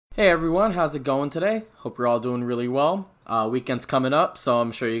Hey everyone, how's it going today? Hope you're all doing really well. Weekend's coming up, so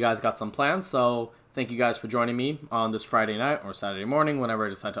I'm sure you guys got some plans. So thank you guys for joining me on this Friday night or Saturday morning, whenever I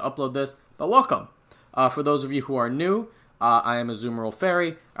decide to upload this. But welcome. For those of you who are new, I am a Zoomerl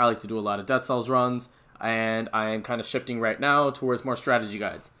Fairy. I like to do a lot of Dead Cells runs, and I am kind of shifting right now towards more strategy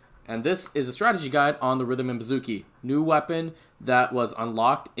guides. And this is a strategy guide on the Rhythm and Bouzouki, new weapon that was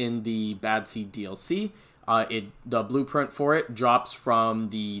unlocked in the Bad Seed DLC. The blueprint for it drops from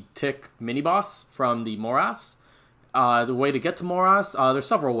the Tick mini-boss from the Morass. The way to get to Morass, there's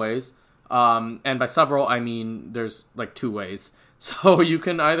several ways. And by several, I mean there's like two ways. So you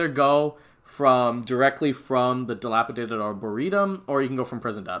can either go directly from the Dilapidated Arboretum, or you can go from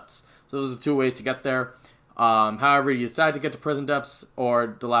Prison Depths. So those are two ways to get there. However you decide to get to Prison Depths or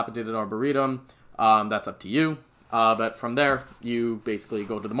Dilapidated Arboretum, that's up to you. But from there, you basically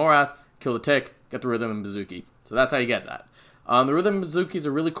go to the Morass, kill the Tick, get the Rhythm and Bouzouki. So that's how you get that. The Rhythm and Bouzouki is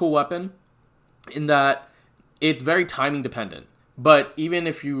a really cool weapon in that it's very timing dependent. But even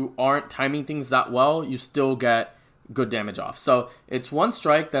if you aren't timing things that well, you still get good damage off. So it's one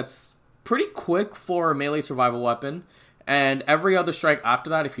strike that's pretty quick for a melee survival weapon. And every other strike after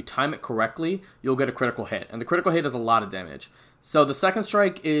that, if you time it correctly, you'll get a critical hit. And the critical hit is a lot of damage. So the second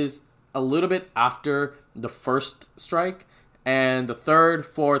strike is a little bit after the first strike. And the third,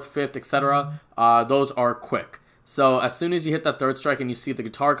 fourth, fifth, etc., those are quick. So as soon as you hit that third strike and you see the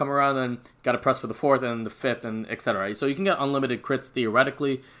guitar come around, then you got to press for the fourth and the fifth, and etc. So you can get unlimited crits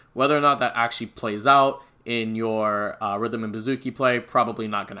theoretically. Whether or not that actually plays out in your Rhythm and Bouzouki play, probably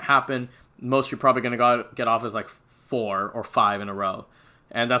not going to happen. Most you're probably going to get off is like 4 or 5 in a row.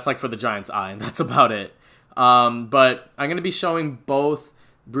 And that's like for the Giant's Eye, and that's about it. But I'm going to be showing both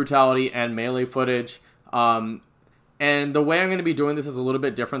brutality and melee footage. And the way I'm going to be doing this is a little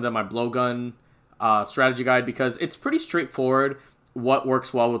bit different than my blowgun strategy guide, because it's pretty straightforward what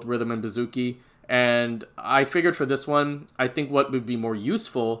works well with Rhythm and Bouzouki. And I figured for this one, I think what would be more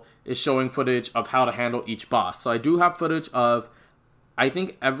useful is showing footage of how to handle each boss. So I do have footage of, I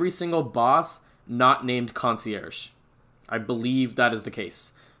think, every single boss not named Concierge. I believe that is the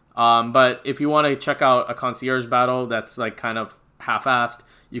case. But if you want to check out a Concierge battle that's like kind of half-assed,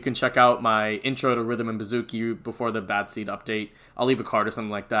 you can check out my intro to Rhythm and Bouzouki before the Bad Seed update. I'll leave a card or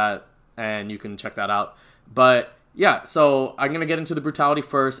something like that, and you can check that out. But yeah, so I'm going to get into the brutality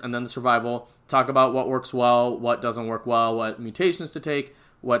first, and then the survival. Talk about what works well, what doesn't work well, what mutations to take,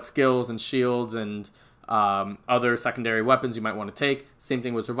 what skills and shields and other secondary weapons you might want to take. Same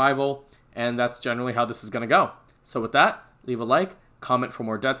thing with survival, and that's generally how this is going to go. So with that, leave a like, comment for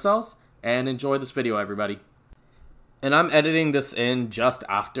more Dead Cells, and enjoy this video, everybody. And I'm editing this in just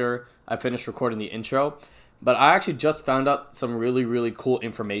after I finished recording the intro. But I actually just found out some really, really cool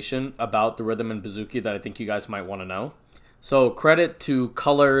information about the Rhythm and Bouzouki that I think you guys might want to know. So credit to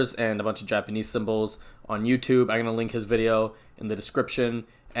Colors and a bunch of Japanese symbols on YouTube. I'm going to link his video in the description.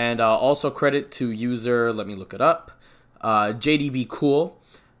 And also credit to user, let me look it up, JDB Cool.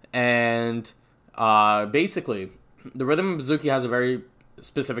 And basically, the Rhythm and Bouzouki has a very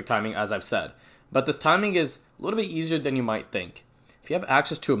specific timing, as I've said. But this timing is a little bit easier than you might think. If you have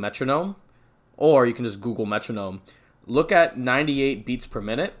access to a metronome, or you can just Google metronome, look at 98 beats per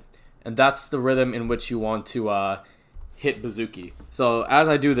minute, and that's the rhythm in which you want to hit Bouzouki. So as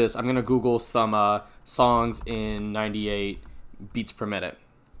I do this, I'm going to Google some songs in 98 beats per minute.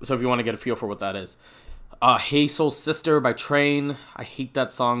 So if you want to get a feel for what that is. Hey Soul Sister by Train. I hate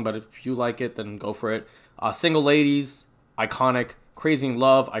that song, but if you like it, then go for it. Single Ladies, iconic. Crazy in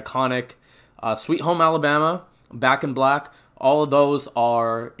Love, iconic. Sweet Home Alabama, Back in Black, all of those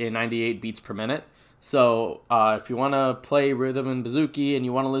are in 98 beats per minute. So if you want to play Rhythm and Bouzouki and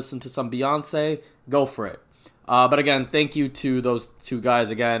you want to listen to some Beyonce, go for it. But again, thank you to those two guys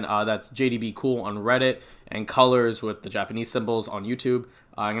again. That's JDB Cool on Reddit and Colors with the Japanese symbols on YouTube.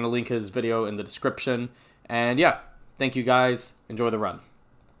 I'm going to link his video in the description. And yeah, thank you guys. Enjoy the run.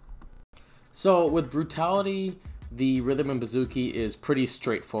 So with brutality, the Rhythm and Bouzouki is pretty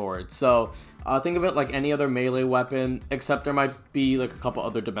straightforward. So think of it like any other melee weapon, except there might be like a couple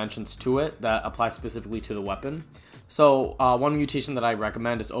other dimensions to it that apply specifically to the weapon. So one mutation that I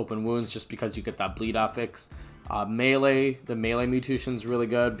recommend is Open Wounds, just because you get that bleed affix. The melee mutation is really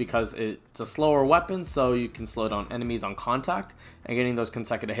good because it's a slower weapon, so you can slow down enemies on contact, and getting those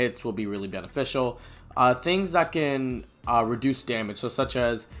consecutive hits will be really beneficial. Things that can reduce damage, so such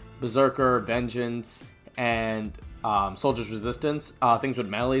as Berserker, Vengeance, and Soldier's Resistance, things with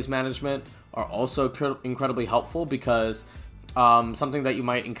melee's management are also incredibly helpful, because something that you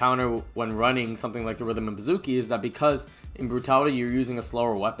might encounter when running something like the Rhythm and Bouzouki is that because in Brutality you're using a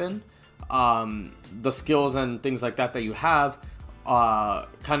slower weapon, the skills and things like that you have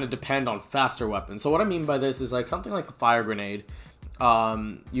kind of depend on faster weapons. So what I mean by this is like something like a fire grenade.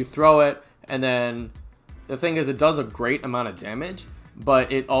 You throw it, and then the thing is, it does a great amount of damage,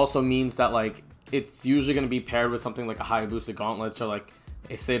 but it also means that like it's usually going to be paired with something like a high boosted gauntlets or like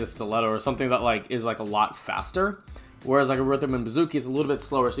a Seta stiletto or something that like is like a lot faster. Whereas like a rhythm and bouzouki is a little bit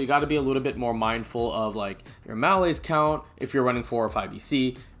slower, so you got to be a little bit more mindful of like your melee's count if you're running 4 or 5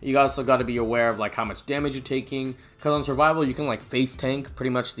 EC. You also got to be aware of like how much damage you're taking, because on survival you can like face tank pretty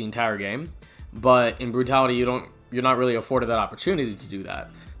much the entire game, but in brutality you're not really afforded that opportunity to do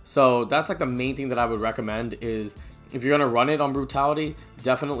that. So that's like the main thing that I would recommend is if you're gonna run it on brutality,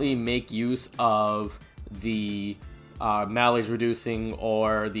 definitely make use of the melee's reducing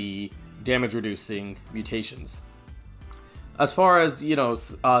or the damage reducing mutations. As far as, you know,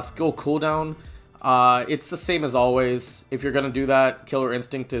 skill cooldown, it's the same as always. If you're going to do that, Killer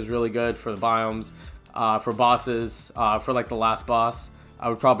Instinct is really good for the biomes. For bosses, for like the last boss, I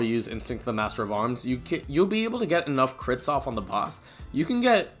would probably use Instinct the Master of Arms. You'll be able to get enough crits off on the boss. You can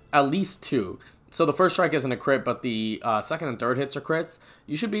get at least 2. So the first strike isn't a crit, but the second and third hits are crits.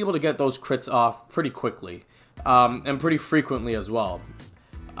 You should be able to get those crits off pretty quickly, and pretty frequently as well.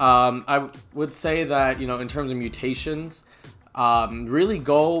 I would say that, you know, in terms of mutations, really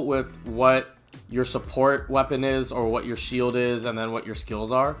go with what your support weapon is or what your shield is, and then what your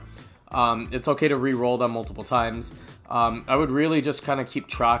skills are. It's okay to re-roll them multiple times. I would really just kind of keep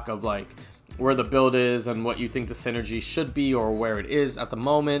track of like where the build is and what you think the synergy should be or where it is at the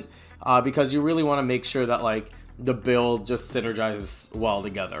moment, because you really want to make sure that like the build just synergizes well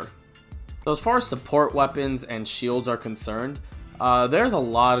together. So as far as support weapons and shields are concerned, there's a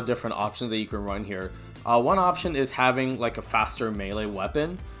lot of different options that you can run here. One option is having like a faster melee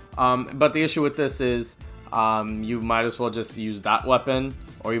weapon, but the issue with this is you might as well just use that weapon,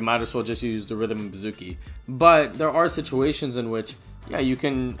 or you might as well just use the rhythm and bouzouki. But there are situations in which, yeah, you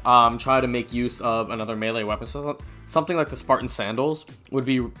can try to make use of another melee weapon. So something like the Spartan Sandals would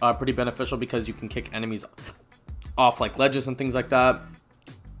be pretty beneficial because you can kick enemies off like ledges and things like that.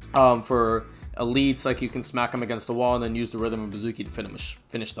 For elites, like you can smack them against the wall and then use the rhythm and bouzouki to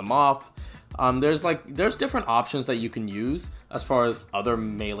finish them off. There's different options that you can use as far as other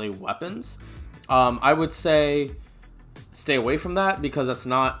melee weapons. I would say stay away from that because it's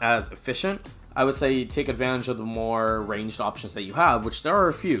not as efficient. I would say take advantage of the more ranged options that you have, which there are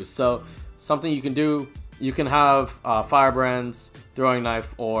a few. So something you can do, you can have firebrands, throwing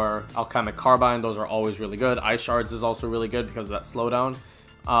knife, or alchemic carbine. Those are always really good. Ice shards is also really good because of that slowdown.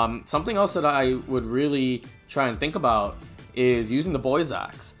 Something else that I would really try and think about is using the boy's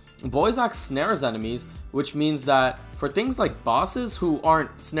axe. Boy's axe snares enemies, which means that for things like bosses who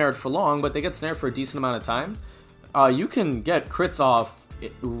aren't snared for long, but they get snared for a decent amount of time, you can get crits off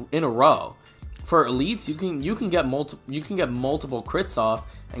in a row. For elites, you can get multiple crits off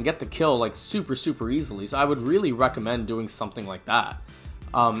and get the kill like super easily. So I would really recommend doing something like that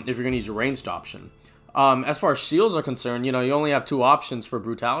if you're gonna use a ranged option. As far as shields are concerned, you know, you only have 2 options for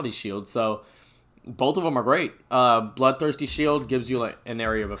brutality shield, so both of them are great. Bloodthirsty shield gives you like an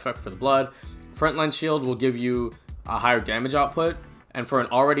area of effect for the blood. Frontline shield will give you a higher damage output, and for an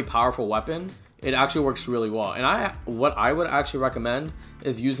already powerful weapon, it actually works really well. And what I would actually recommend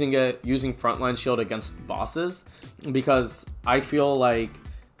is using frontline shield against bosses, because I feel like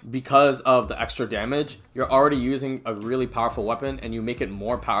because of the extra damage, you're already using a really powerful weapon and you make it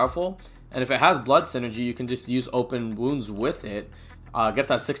more powerful. And if it has blood synergy, you can just use open wounds with it, get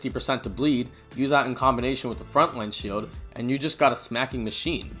that 60% to bleed, use that in combination with the frontline shield, and you just got a smacking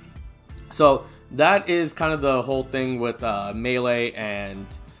machine. So that is kind of the whole thing with melee and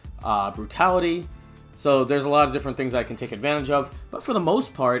brutality. So there's a lot of different things I can take advantage of, but for the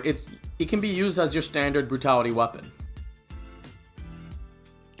most part, it can be used as your standard brutality weapon.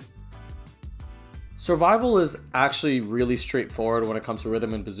 Survival is actually really straightforward when it comes to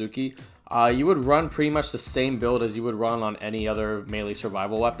rhythm and bouzouki. You would run pretty much the same build as you would run on any other melee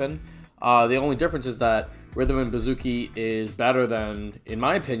survival weapon. The only difference is that rhythm and bouzouki is better than, in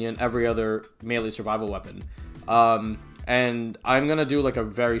my opinion, every other melee survival weapon. And I'm going to do like a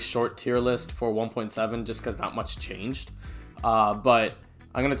very short tier list for 1.7 just because not much changed. But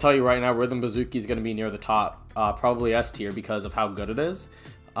I'm going to tell you right now, rhythm bouzouki is going to be near the top, probably S tier because of how good it is.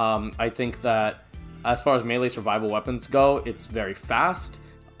 I think that as far as melee survival weapons go, it's very fast.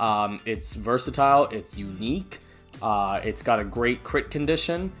 It's versatile, it's unique, it's got a great crit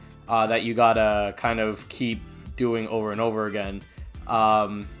condition that you gotta kind of keep doing over and over again,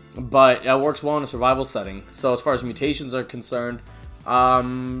 but it works well in a survival setting. So as far as mutations are concerned,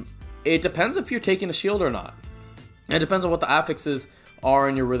 it depends if you're taking a shield or not. It depends on what the affixes are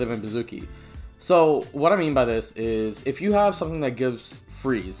in your rhythm and bouzouki. So what I mean by this is if you have something that gives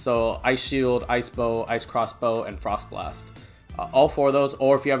freeze, so ice shield, ice bow, ice crossbow, and frost blast, all 4 of those,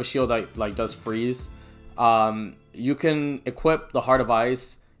 or if you have a shield that like does freeze, you can equip the Heart of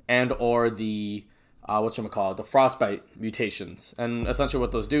Ice and or the the frostbite mutations. And essentially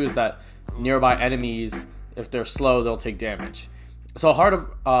what those do is that nearby enemies, if they're slow, they'll take damage. So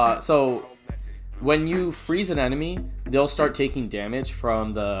so when you freeze an enemy, they'll start taking damage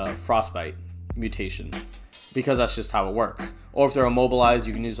from the frostbite mutation, because that's just how it works. Or if they're immobilized,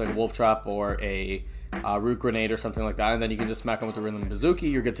 you can use like a wolf trap or a root grenade or something like that, and then you can just smack them with the rhythm bouzouki.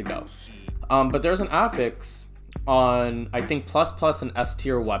 You're good to go. But there's an affix on, I think, plus and S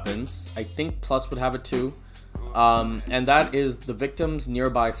tier weapons. I think plus would have it too, and that is the victim's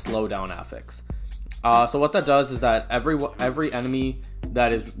nearby slowdown affix. So what that does is that every enemy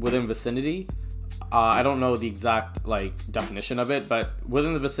that is within vicinity, I don't know the exact like definition of it, but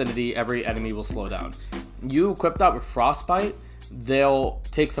within the vicinity, every enemy will slow down. You equip that with frostbite, they'll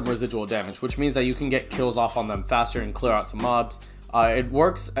take some residual damage, which means that you can get kills off on them faster and clear out some mobs. It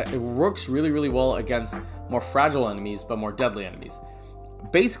works really well against more fragile enemies, but more deadly enemies.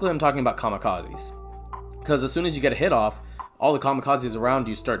 Basically, I'm talking about kamikazes, because as soon as you get a hit off, all the kamikazes around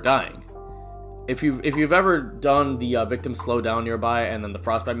you start dying. If you've ever done the victim slow down nearby and then the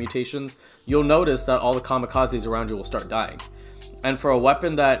frostbite mutations, you'll notice that all the kamikazes around you will start dying. And for a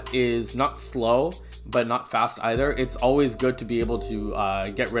weapon that is not slow but not fast either, it's always good to be able to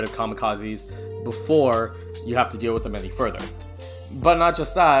get rid of kamikazes before you have to deal with them any further. But not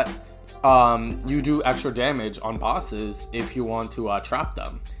just that, you do extra damage on bosses if you want to trap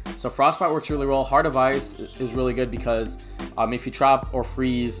them. So frostbite works really well. Heart of Ice is really good because if you trap or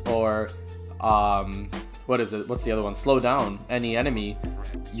freeze or what's the other one? Slow down any enemy,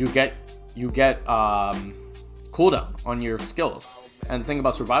 you get cooldown on your skills. And the thing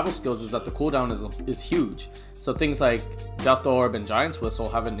about survival skills is that the cooldown is huge. So things like Death Orb and Giant's Whistle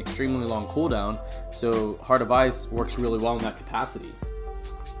have an extremely long cooldown, so Heart of Ice works really well in that capacity.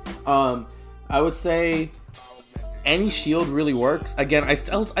 I would say any shield really works. Again, I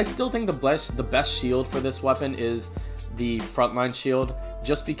still think the best shield for this weapon is the frontline shield,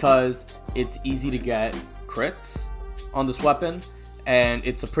 just because it's easy to get crits on this weapon, and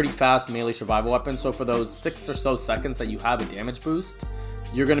it's a pretty fast melee survival weapon. So for those 6 or so seconds that you have a damage boost,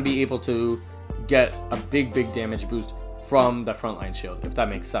 you're going to be able to get a big damage boost from the frontline shield, if that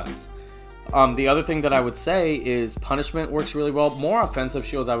makes sense. The other thing that I would say is Punishment works really well. More offensive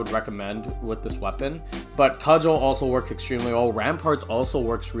shields I would recommend with this weapon, but Cudgel also works extremely well. Ramparts also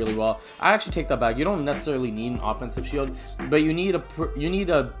works really well. I actually take that back. You don't necessarily need an offensive shield, but you need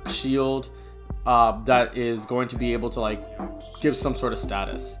a shield that is going to be able to like give some sort of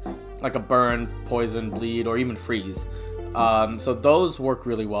status, like a burn, poison, bleed, or even freeze. So those work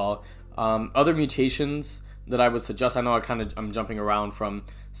really well. Other mutations that I would suggest, I know I'm jumping around from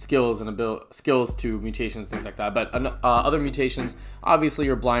skills to mutations, things like that, but other mutations, obviously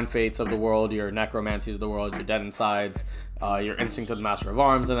your Blind Fates of the world, your Necromancies of the world, your Dead Insides, your Instinct of the Master of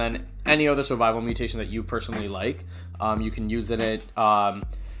Arms, and then any other survival mutation that you personally like, you can use in it.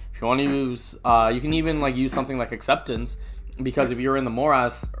 If you want to use, you can even like use something like Acceptance, because if you're in the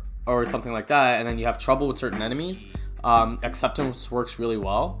morass or something like that, and then you have trouble with certain enemies, Acceptance works really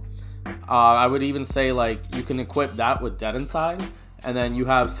well. I would even say like you can equip that with Dead Inside, and then you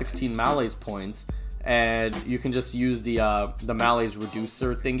have 16 Malaise points, and you can just use the Malaise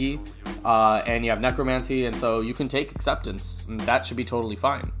reducer thingy, and you have Necromancy, and so you can take Acceptance, and that should be totally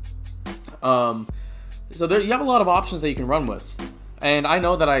fine. So you have a lot of options that you can run with. And I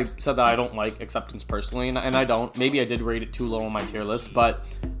know that I said that I don't like Acceptance personally, and I don't. Maybe I did rate it too low on my tier list, but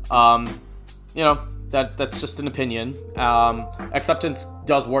you know, that's just an opinion. Acceptance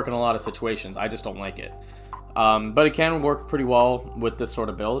does work in a lot of situations. I just don't like it. But it can work pretty well with this sort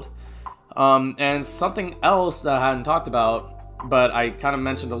of build. And something else that I hadn't talked about, but I kind of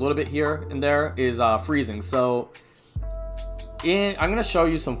mentioned a little bit here and there, is freezing. So I'm going to show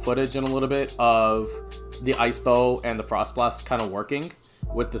you some footage in a little bit of the Ice Bow and the Frost Blast kind of working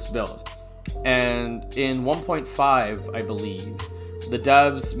with this build. And in 1.5, I believe, the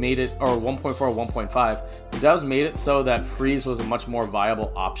devs made it, or 1.4 or 1.5, the devs made it so that freeze was a much more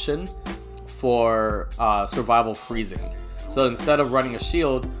viable option for survival freezing. So instead of running a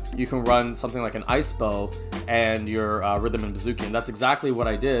shield, you can run something like an Ice Bow and your Rhythm and Bouzouki, and that's exactly what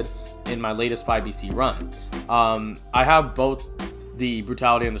I did in my latest 5BC run. I have both the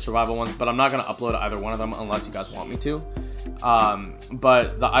Brutality and the Survival ones, but I'm not going to upload either one of them unless you guys want me to.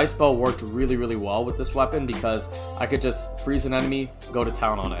 But the ice bow worked really well with this weapon because I could just freeze an enemy, go to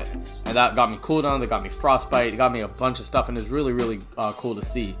town on it, and that got me cooldown, that got me frostbite, it got me a bunch of stuff, and it's really cool to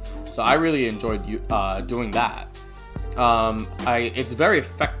see. So I really enjoyed doing that. It's very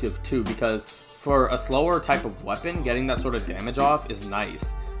effective too, because for a slower type of weapon, getting that sort of damage off is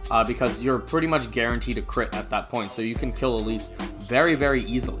nice. Because you're pretty much guaranteed a crit at that point, so you can kill elites very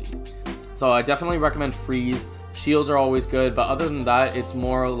easily. So I definitely recommend freeze. Shields are always good, but other than that, it's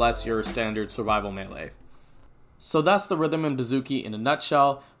more or less your standard survival melee. So that's the rhythm and bouzouki in a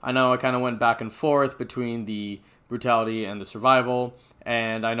nutshell. I know I kind of went back and forth between the brutality and the survival,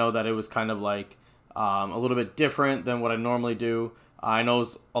 and I know that it was kind of like a little bit different than what I normally do. I know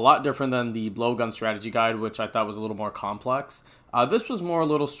it's a lot different than the blowgun strategy guide, which I thought was a little more complex. This was more a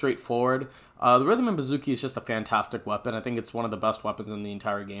little straightforward. The rhythm and bouzouki is just a fantastic weapon. I think it's one of the best weapons in the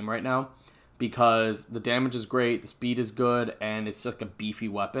entire game right now because the damage is great, the speed is good, and it's just a beefy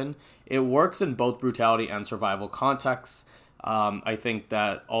weapon. It works in both brutality and survival contexts. I think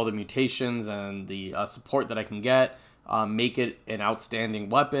that all the mutations and the support that I can get make it an outstanding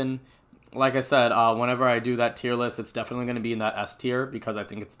weapon. Like I said, whenever I do that tier list, it's definitely going to be in that S tier because I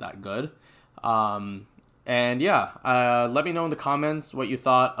think it's that good. And yeah, let me know in the comments what you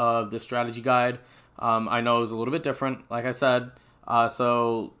thought of this strategy guide. I know it was a little bit different, like I said.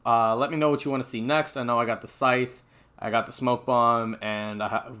 So let me know what you want to see next. I know I got the scythe, I got the smoke bomb, and I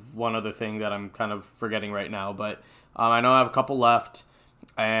have one other thing that I'm kind of forgetting right now. But I know I have a couple left.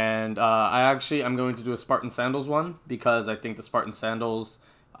 And I'm going to do a Spartan Sandals one because I think the Spartan Sandals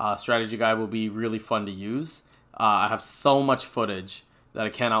strategy guide will be really fun to use. I have so much footage that I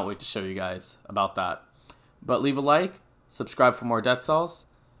cannot wait to show you guys about that. But leave a like, subscribe for more Dead Cells,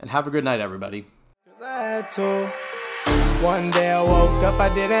 and have a good night, everybody. One day I woke up,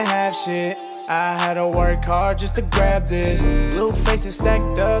 I didn't have shit. I had to work hard just to grab this. Blue faces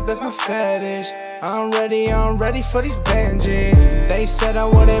stacked up, that's my fetish. I'm ready for these bandages. They said I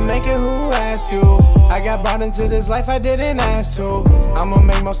wouldn't make it, who asked you? I got brought into this life, I didn't ask to. I'ma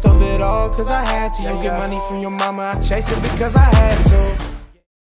make most of it all, cause I had to. You get money from your mama, I chase it because I had to.